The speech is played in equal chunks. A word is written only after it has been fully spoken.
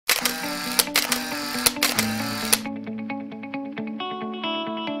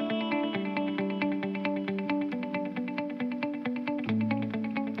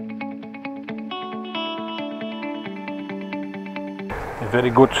Very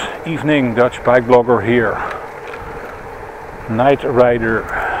good evening, Dutch bike blogger here. Night rider.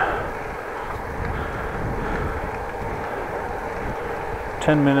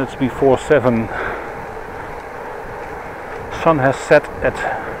 10 minutes before 7. Sun has set at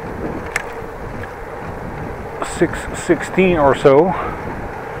 6:16 or so.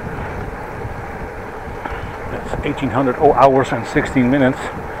 That's 1800 hours and 16 minutes.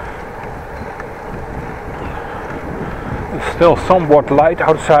 It's still somewhat light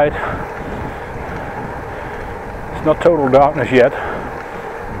outside. It's not total darkness yet.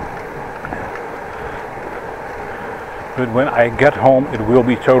 But when I get home it will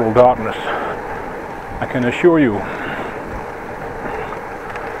be total darkness. I can assure you.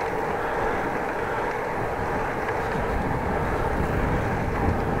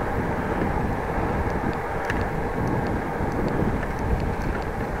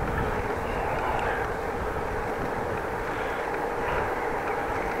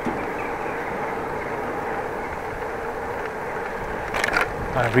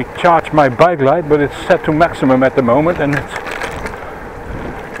 I recharged my bike light, but it's set to maximum at the moment and it's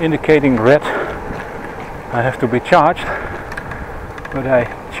indicating red. I have to be charged, but I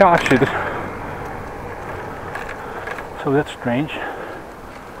charged it, so that's strange.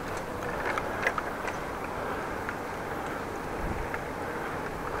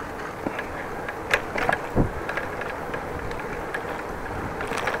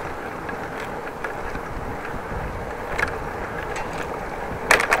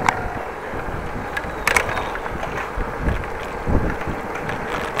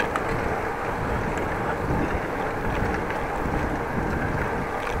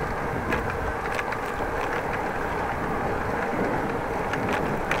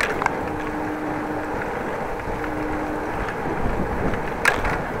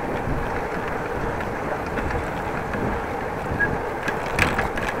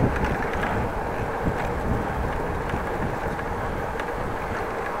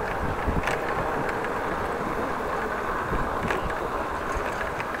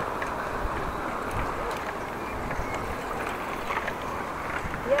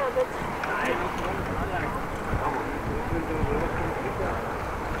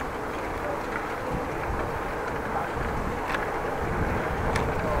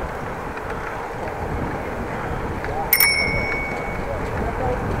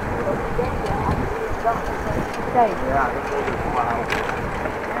 Ja, dat wil ik voor mij ook.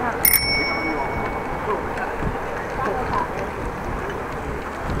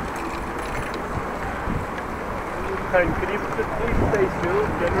 Geen crypto, stay still,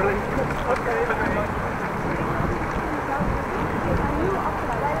 generally.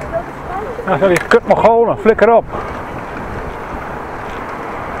 Nou, sorry, kut Mongolen, flikker op.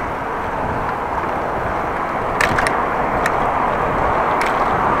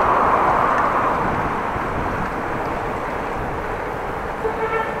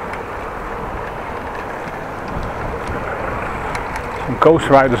 Ghost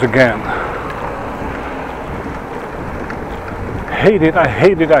riders again. Hate it, I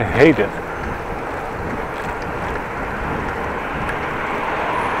hate it, I hate it.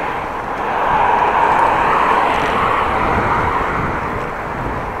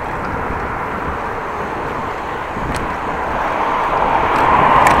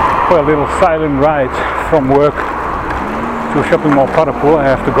 For a little silent ride from work to shopping mall Paddepoel. I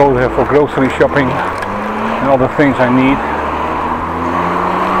have to go there for grocery shopping and other things I need.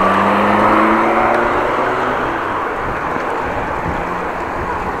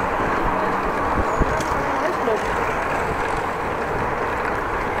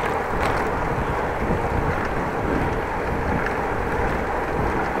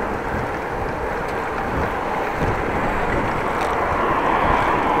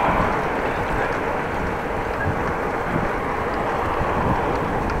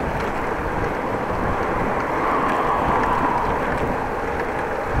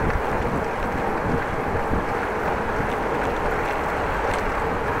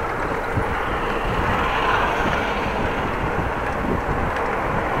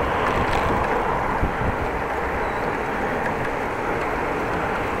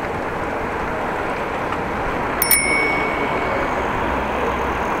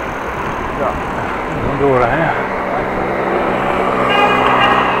 Door, hè?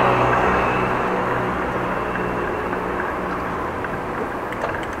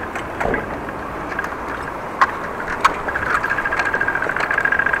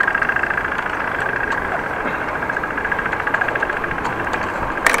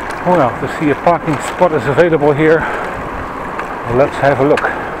 Well, to see a parking spot is available here. Let's have a look.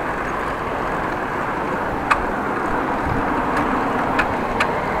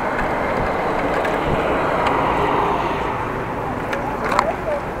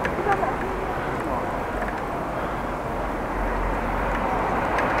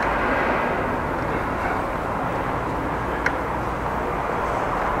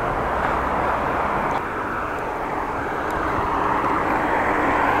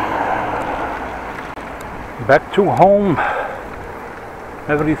 Back to home.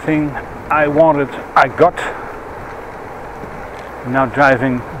 Everything I wanted I got. Now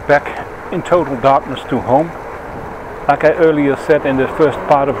driving back in total darkness to home. Like I earlier said in the first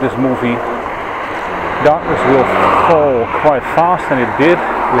part of this movie, darkness will fall quite fast, and it did.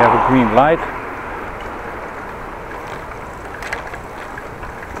 We have a green light.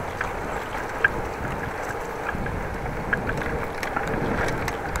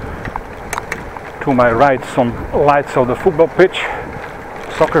 To my right, some lights of the football pitch.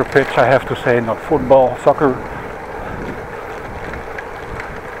 Soccer pitch, I have to say, not football, soccer.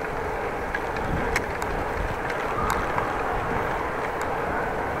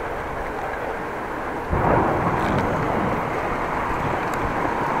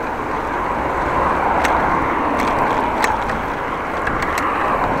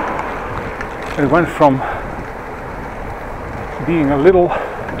 It went from being a little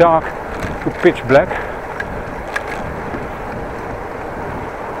dark to pitch black.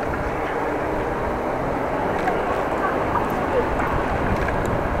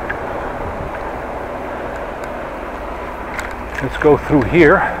 Let's go through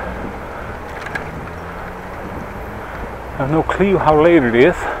here. I have no clue how late it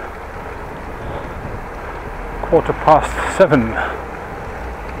is. 7:15.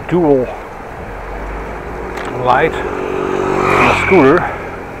 Dual light on a scooter.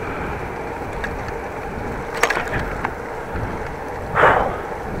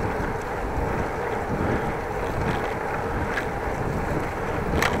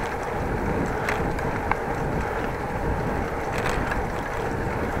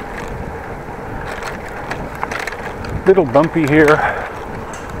 Little bumpy here.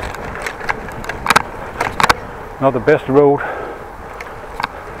 Not the best road.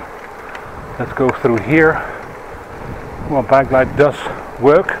 Let's go through here. Well, backlight does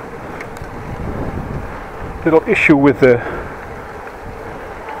work. Little issue with the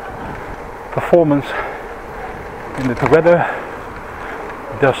performance in the weather.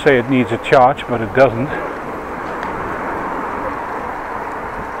 It does say it needs a charge, but it doesn't.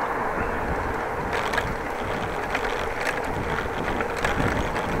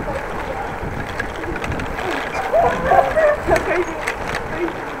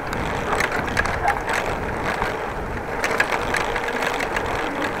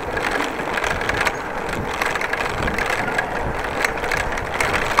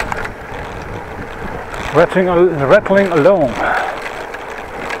 Rattling along.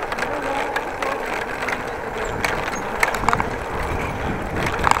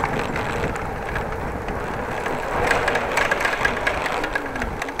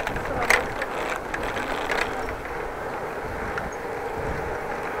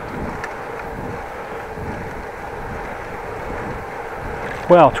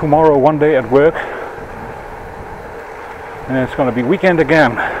 Well, tomorrow one day at work, and it's going to be weekend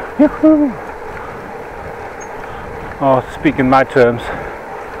again. Yoo-hoo. Oh, speak in my terms.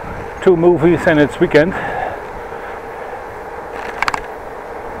 2 movies and it's weekend.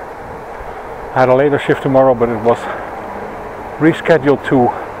 I had a later shift tomorrow, but it was rescheduled to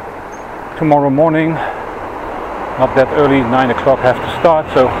tomorrow morning. Not that early, 9 o'clock have to start,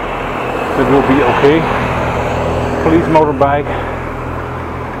 so it will be okay. Police motorbike.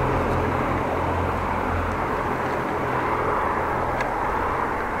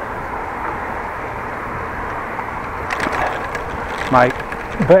 My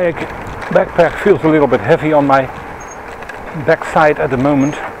backpack feels a little bit heavy on my backside at the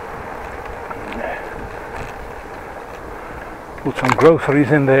moment. Put some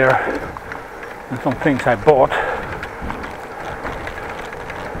groceries in there and some things I bought.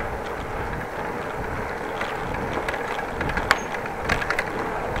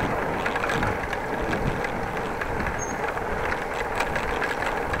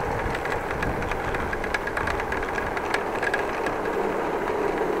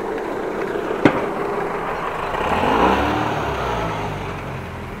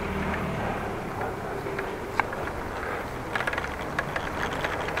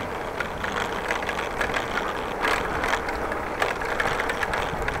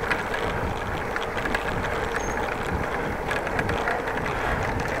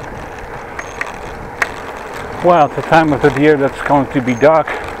 Well, it's a time of the year that's going to be dark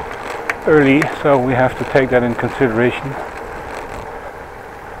early, so we have to take that in consideration.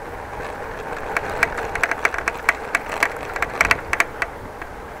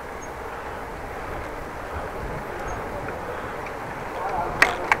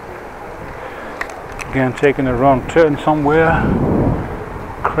 Again, taking a wrong turn somewhere.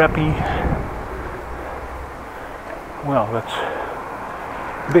 Crappy. Well, that's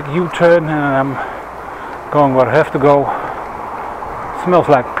a big U-turn, and I'm Going where I have to go. Smells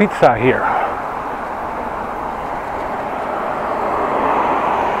like pizza here.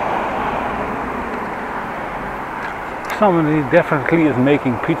 Somebody definitely is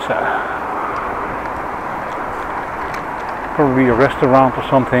making pizza. Probably a restaurant or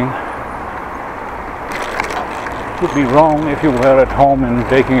something. Would be wrong if you were at home and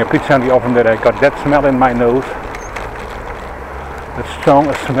baking a pizza in the oven that I got that smell in my nose. That strong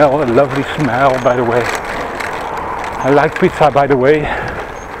a smell, a lovely smell, by the way. I like pizza, by the way.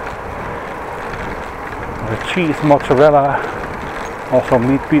 The cheese, mozzarella, also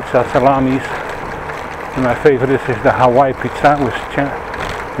meat pizza, salamis. And my favorite is the Hawaii pizza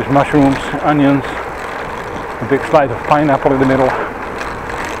with mushrooms, onions, a big slice of pineapple in the middle,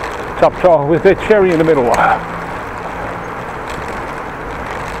 topped off with a cherry in the middle.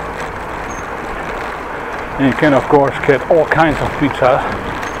 And you can of course get all kinds of pizzas.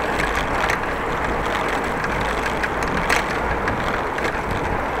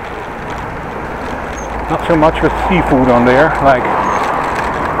 Not so much with seafood on there, like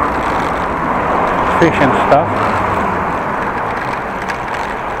fish and stuff.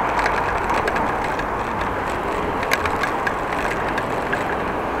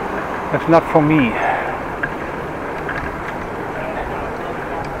 That's not for me.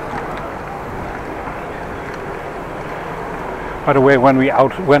 By the way, when we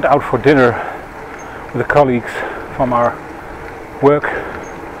went out for dinner with the colleagues from our work,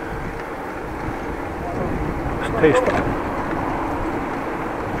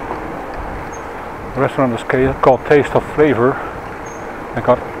 the restaurant is called Taste of Flavor. I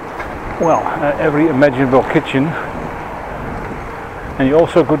got, well, every imaginable kitchen, and you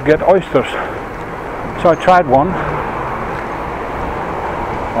also could get oysters. So I tried one,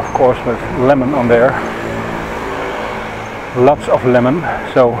 of course with lemon on there, lots of lemon.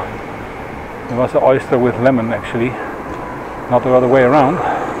 So it was the oyster with lemon actually, not the other way around.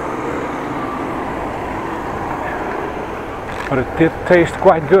 But it did taste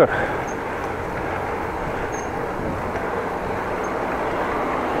quite good.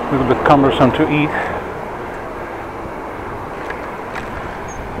 A little bit cumbersome to eat.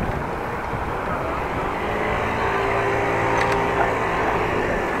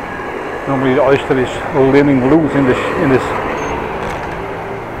 Normally the oyster is living loose in this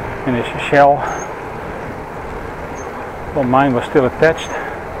shell. Well, mine was still attached.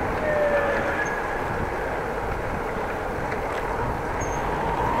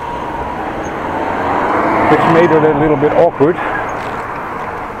 Which made it a little bit awkward.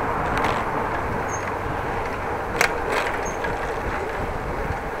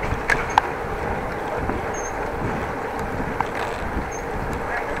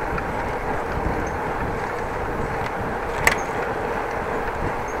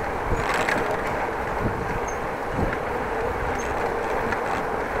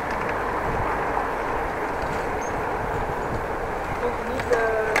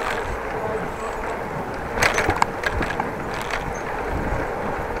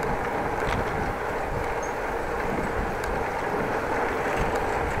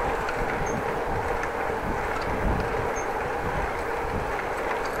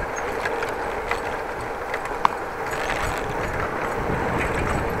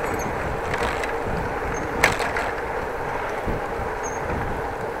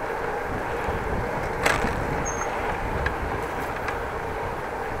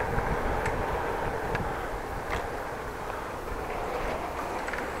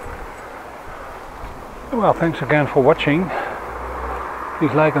 Well, thanks again for watching.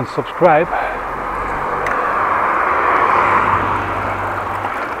 Please like and subscribe.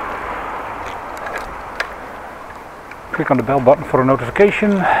 Click on the bell button for a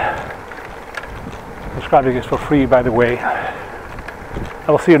notification. Subscribing is for free, by the way. I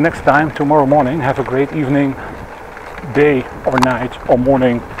will see you next time, tomorrow morning. Have a great evening, day or night or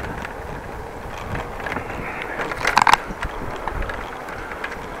morning.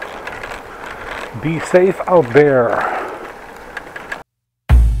 Be safe out there.